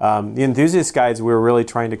 The enthusiast guides, we were really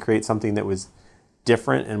trying to create something that was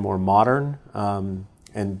different and more modern,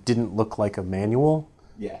 and didn't look like a manual.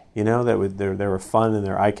 Yeah. They were fun and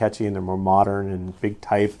they're eye-catchy and they're more modern and big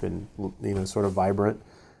type and sort of vibrant.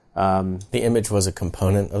 The image was a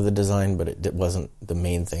component of the design, but it wasn't the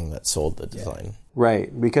main thing that sold the design. Yeah.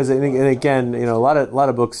 Right, because and again, a lot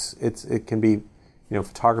of books, it can be,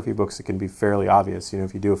 photography books, it can be fairly obvious.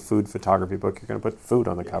 If you do a food photography book, you're going to put food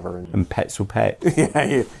on the cover, and pets will pet.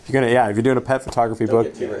 If you're doing a pet photography book,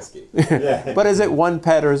 get too risky. But is it one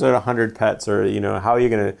pet or is it 100 pets, or how are you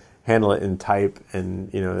going to handle it in type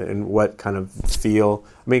and and what kind of feel?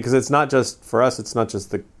 I mean, because it's not just for us, it's not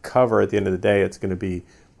just the cover. At the end of the day, it's going to be,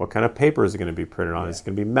 what kind of paper is it going to be printed on? Yeah. Is it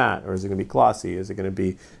going to be matte, or is it going to be glossy? Is it going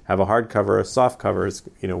to have a hard cover, a soft cover? Is,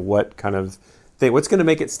 what kind of thing? What's going to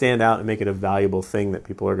make it stand out and make it a valuable thing that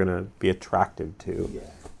people are going to be attracted to?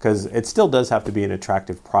 Because it still does have to be an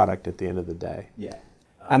attractive product at the end of the day. Yeah.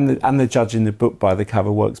 And the judging the book by the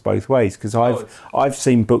cover works both ways, because I've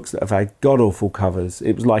seen books that have had god awful covers.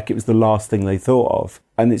 It was like it was the last thing they thought of,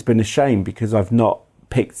 and it's been a shame because I've not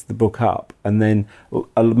picked the book up, and then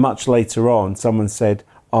much later on someone said,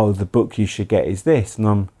 "Oh, the book you should get is this,"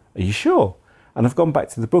 and Are you sure? And I've gone back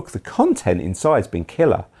to the book. The content inside's been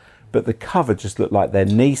killer, but the cover just looked like their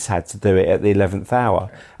niece had to do it at the 11th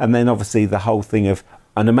hour. And then obviously the whole thing of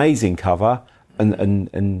an amazing cover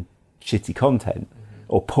and shitty content,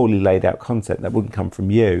 or poorly laid out content that wouldn't come from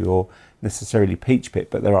you or necessarily Peach Pit,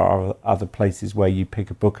 but there are other places where you pick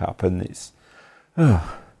a book up and it's...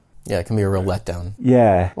 Yeah, it can be a real letdown.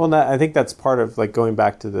 Yeah. Well, I think that's part of, like, going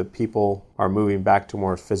back to the people are moving back to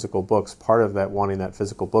more physical books. Part of that wanting that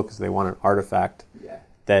physical book is they want an artifact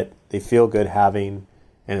that they feel good having,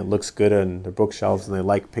 and it looks good on their bookshelves, and they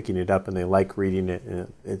like picking it up, and they like reading it,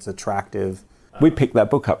 and it's attractive. We picked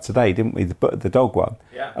that book up today, didn't we? The dog one.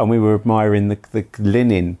 Yeah. And we were admiring the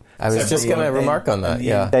linen. I was just going to remark on that,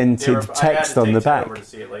 yeah. Indented text on the back. Over to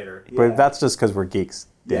see it later. But that's just because we're geeks,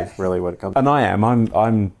 Dave, really, when it comes to And I am.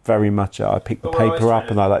 I'm very much... I pick the paper up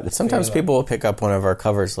and I like the... Sometimes people will pick up one of our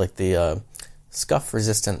covers, like the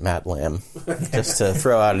scuff-resistant matte lamb, just to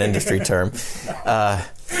throw out an industry term.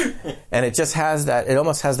 And it just has that... It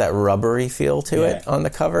almost has that rubbery feel to it on the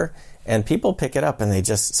cover. And people pick it up and they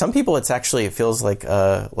just... Some people, it feels like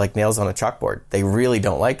nails on a chalkboard. They really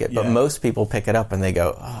don't like it. But most people pick it up and they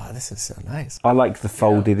go, oh, this is so nice. I like the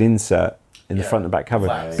folded insert in the front and back cover.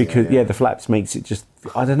 Flaps, because, the flaps makes it just...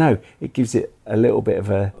 I don't know. It gives it a little bit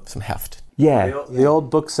of some heft. Yeah. The old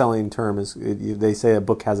book selling term is... They say a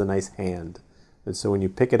book has a nice hand. And so when you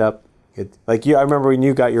pick it up... I remember when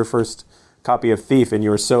you got your first... copy of Thief, and you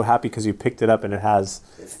were so happy because you picked it up and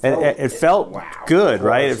it felt good,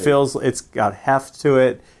 right? It's got heft to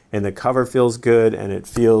it, and the cover feels good, and it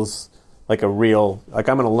feels like a real, like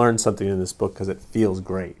I'm going to learn something in this book because it feels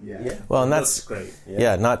great. Yeah. Well, and that's great.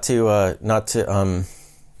 Yeah, not to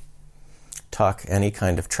talk any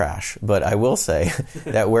kind of trash, but I will say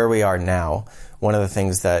that where we are now, one of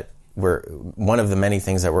the many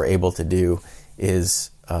things that we're able to do is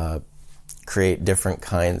create different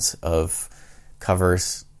kinds of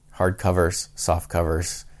covers, hard covers, soft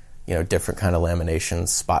covers, different kind of laminations,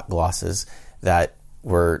 spot glosses that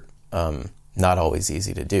were not always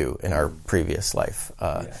easy to do in our previous life.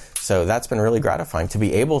 So that's been really gratifying to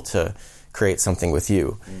be able to create something with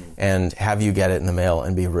you and have you get it in the mail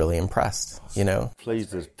and be really impressed,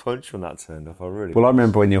 Pleased as punch when that turned up, I really Well, I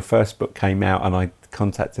remember when your first book came out and I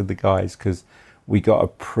contacted the guys because we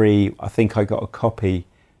got I think I got a copy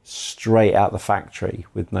straight out the factory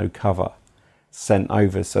with no cover sent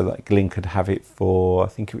over so that Glyn could have it I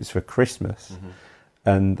think it was for Christmas.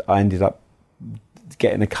 And I ended up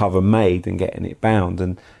getting a cover made and getting it bound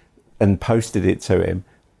and posted it to him,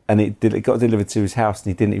 and it got delivered to his house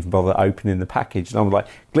and he didn't even bother opening the package. And I'm like,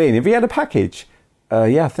 Glyn, have you had a package?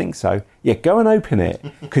 Yeah, I think so. Yeah, go and open it,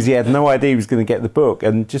 because he had no idea he was going to get the book.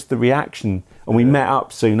 And just the reaction, and we met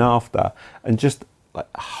up soon after, and just like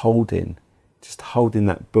holding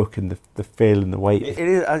that book and the feel and the weight. It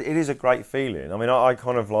is a great feeling. I mean, I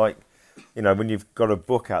kind of like, when you've got a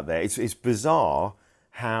book out there, it's bizarre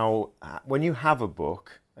how when you have a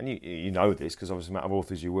book, and you know this because obviously the amount of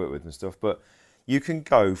authors you work with and stuff, but you can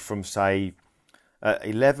go from, say,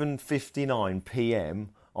 11:59 p.m.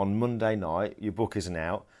 on Monday night, your book isn't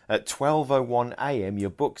out. At 12:01 a.m. your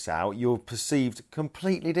book's out. You're perceived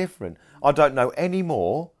completely different. I don't know any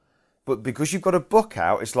more. But because you've got a book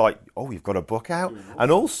out, it's like, oh, you've got a book out?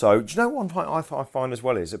 And also, do you know what I find as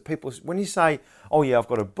well is that people, when you say, oh, yeah, I've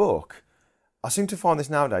got a book, I seem to find this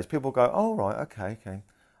nowadays. People go, oh, right, okay.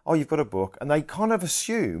 Oh, you've got a book. And they kind of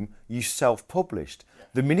assume you self-published.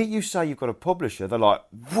 The minute you say you've got a publisher, they're like,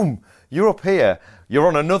 boom, you're up here. You're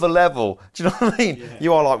on another level. Do you know what I mean? Yeah.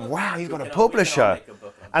 You are like, wow, you've got a publisher.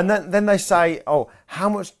 And then they say, oh, how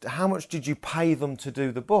much did you pay them to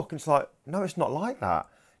do the book? And it's like, no, it's not like that.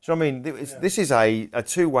 Do you know what I mean? This is a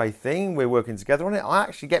two-way thing. We're working together on it. I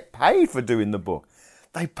actually get paid for doing the book.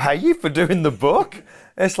 They pay you for doing the book?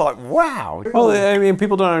 It's like, wow. Well, I mean,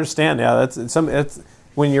 people don't understand. Yeah, it's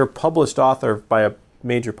when you're a published author by a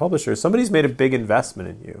major publisher, somebody's made a big investment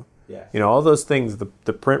in you. Yeah. All those things, the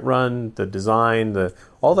print run, the design,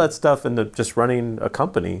 all that stuff, and just running a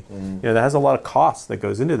company, that has a lot of cost that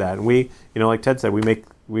goes into that. And we, like Ted said,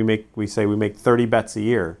 we say we make 30 bets a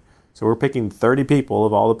year. So we're picking 30 people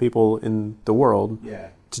of all the people in the world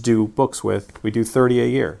to do books with. We do 30 a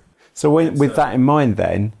year. So with that in mind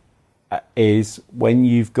then, is when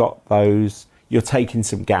you've got those, you're taking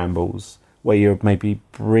some gambles where you're maybe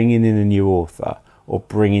bringing in a new author or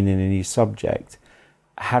bringing in a new subject.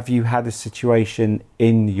 Have you had a situation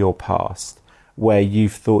in your past where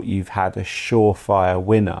you've thought you've had a surefire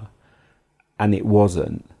winner and it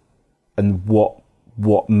wasn't? And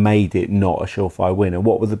what made it not a surefire winner?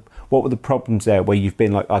 What were the problems there where you've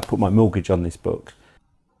been like, I'd put my mortgage on this book?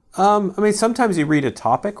 I mean, sometimes you read a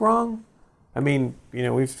topic wrong. I mean,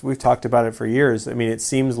 we've talked about it for years. I mean, it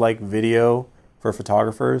seems like video for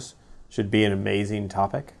photographers should be an amazing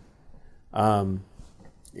topic. Because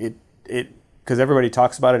everybody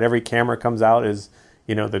talks about it. Every camera comes out as,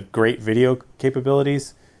 the great video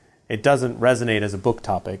capabilities. It doesn't resonate as a book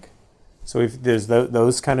topic. So if there's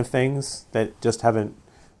those kind of things that just haven't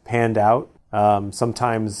panned out.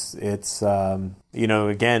 Sometimes it's,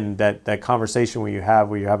 again, that conversation where you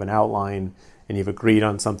have an outline and you've agreed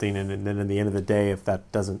on something, and then at the end of the day, if that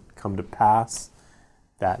doesn't come to pass,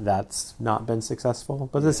 that's not been successful.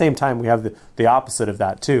 But at the same time, we have the opposite of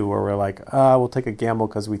that too, where we're like, we'll take a gamble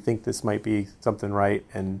because we think this might be something right,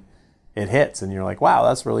 and it hits, and you're like, wow,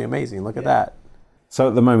 that's really amazing. Look at that. So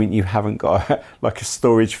at the moment, you haven't got like a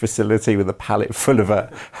storage facility with a pallet full of a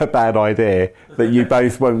bad idea that you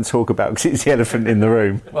both won't talk about because it's the elephant in the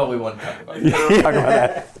room. Well, we won't talk about it. Talk about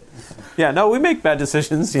that. Yeah, no, we make bad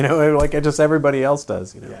decisions, like just everybody else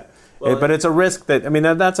does. Yeah. Well, but it's a risk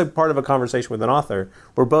that's a part of a conversation with an author.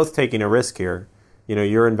 We're both taking a risk here.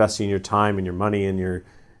 You're investing your time and your money and your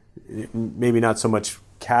maybe not so much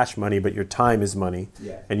cash money, but your time is money.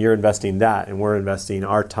 Yeah. And you're investing that, and we're investing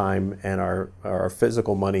our time and our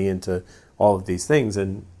physical money into all of these things.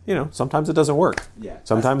 And, sometimes it doesn't work. Yeah.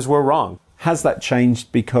 Sometimes we're wrong. Has that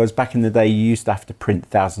changed? Because back in the day, you used to have to print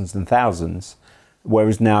thousands and thousands,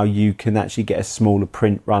 whereas now you can actually get a smaller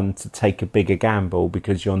print run to take a bigger gamble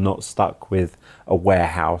because you're not stuck with a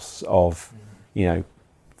warehouse of,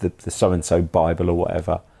 the so-and-so Bible or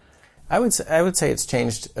whatever. I would say it's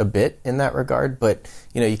changed a bit in that regard, but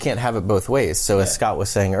you can't have it both ways. So as Scott was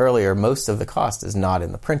saying earlier, most of the cost is not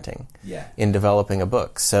in the printing, in developing a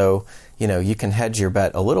book. So you can hedge your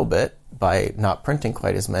bet a little bit by not printing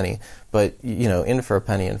quite as many, but in for a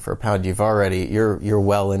penny, in for a pound, you're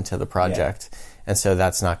well into the project, and so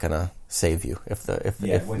that's not going to save you if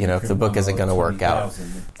the book isn't going to work out.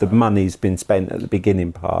 The money's been spent at the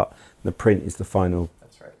beginning part. The print is the final.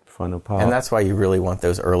 Final part. And that's why you really want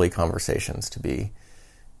those early conversations to be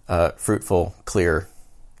fruitful, clear,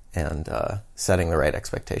 and setting the right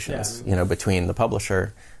expectations, between the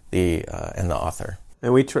publisher, and the author.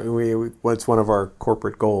 And what's one of our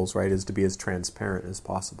corporate goals, right, is to be as transparent as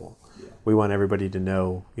possible. Yeah. We want everybody to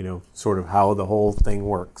know, sort of how the whole thing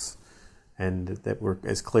works, and that we're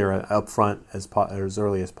as clear up front as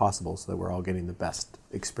early as possible, so that we're all getting the best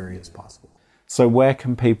experience possible. So where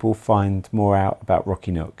can people find more out about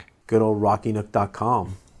Rocky Nook? Good old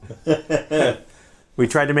RockyNook.com. We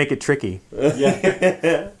tried to make it tricky.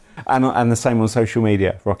 Yeah. and the same on social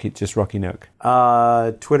media, Rocky Nook.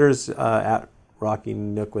 Twitter's at Rocky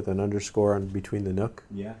Nook with an underscore on between the Nook.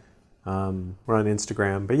 Yeah. We're on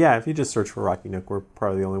Instagram. But yeah, if you just search for Rocky Nook, we're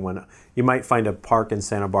probably the only one. You might find a park in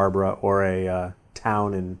Santa Barbara or a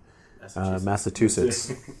town in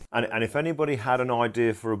Massachusetts. And if anybody had an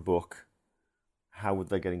idea for a book, how would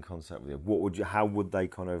they get in contact with you? How would they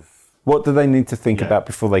kind of... What do they need to think about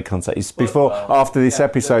before they contact you? After this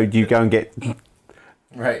episode, you go and get...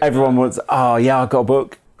 Right. Everyone wants, I got a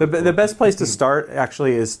book. The best place to start,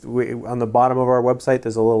 actually, is on the bottom of our website,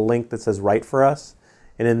 there's a little link that says Write For Us.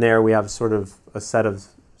 And in there, we have sort of a set of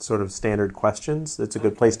sort of standard questions. It's a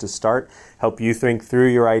good place to start, help you think through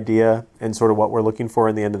your idea and sort of what we're looking for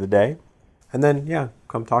in the end of the day. And then,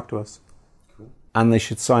 come talk to us. And they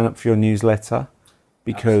should sign up for your newsletter,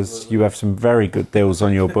 because you have some very good deals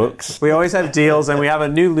on your books. We always have deals, and we have a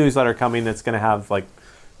new newsletter coming that's going to have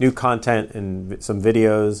new content and some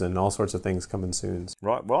videos and all sorts of things coming soon.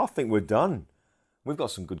 Right, well, I think we're done. We've got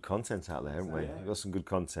some good content out there, haven't we? We've got some good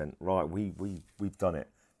content. Right, we've done it.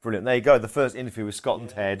 Brilliant. There you go, the first interview with Scott and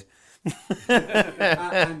Ted.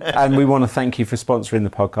 And we want to thank you for sponsoring the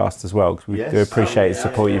podcast as well, because we do appreciate the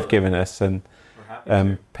support you've given us. And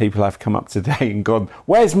people have come up today and gone,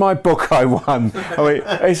 where's my book I won?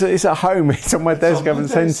 It's at home, it's on my desk, I haven't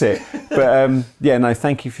sent it. But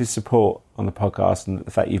thank you for your support on the podcast and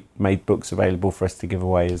the fact you've made books available for us to give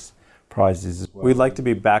away as prizes as well. We'd like to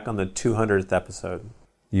be back on the 200th episode.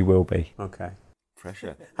 You will be. Okay.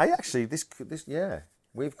 Pressure. Hey, actually, this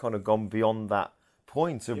we've kind of gone beyond that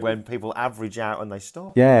point of when people average out and they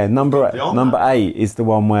stop. Yeah, number 8 is the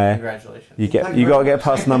one where congratulations. you got to get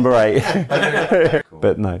past number 8.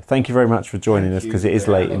 But no, thank you very much for joining us, because it is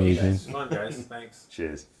late in the evening. Come on, guys. Thanks.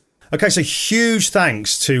 Cheers. Okay, so huge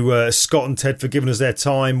thanks to Scott and Ted for giving us their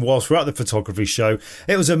time whilst we're at the photography show.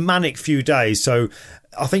 It was a manic few days, so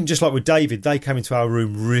I think just like with David, they came into our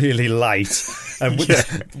room really late. And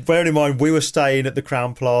bearing in mind, we were staying at the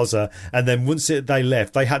Crowne Plaza, and then once they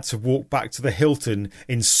left, they had to walk back to the Hilton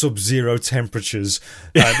in sub-zero temperatures,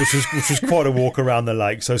 which was quite a walk around the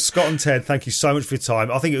lake. So Scott and Ted, thank you so much for your time.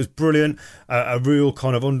 I think it was brilliant, a real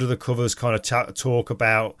kind of under the covers kind of talk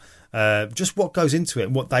about just what goes into it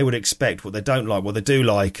and what they would expect, what they don't like, what they do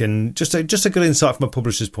like, and just a good insight from a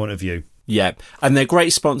publisher's point of view. Yeah, and they're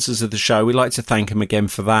great sponsors of the show. We'd like to thank them again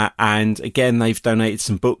for that. And again, they've donated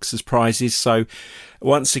some books as prizes. So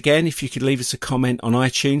once again, if you could leave us a comment on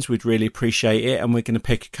iTunes, we'd really appreciate it. And we're going to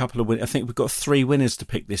pick a couple of winners. I think we've got 3 winners to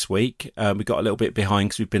pick this week. We got a little bit behind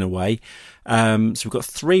because we've been away. So we've got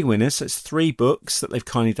 3 winners. So it's 3 books that they've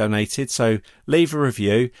kindly donated. So leave a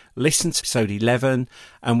review, listen to episode 11,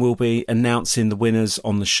 and we'll be announcing the winners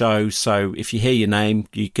on the show. So if you hear your name,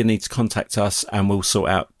 you're going to need to contact us and we'll sort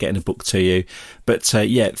out getting a book to you. But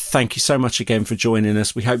yeah, thank you so much again for joining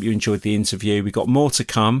us. We hope you enjoyed the interview. We've got more to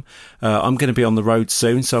come. I'm going to be on the road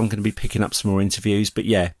soon, so I'm going to be picking up some more interviews. But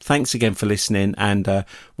yeah, thanks again for listening, and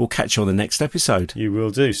we'll catch you on the next episode. You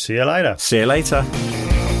will do. See you later. See you later.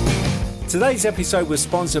 Today's episode was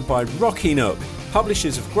sponsored by Rocky Nook,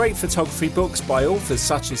 publishers of great photography books by authors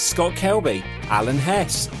such as Scott Kelby, Alan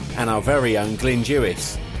Hess, and our very own Glyn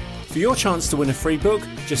Dewis. For your chance to win a free book,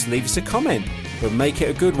 just leave us a comment, but make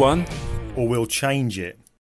it a good one. Or we'll change it.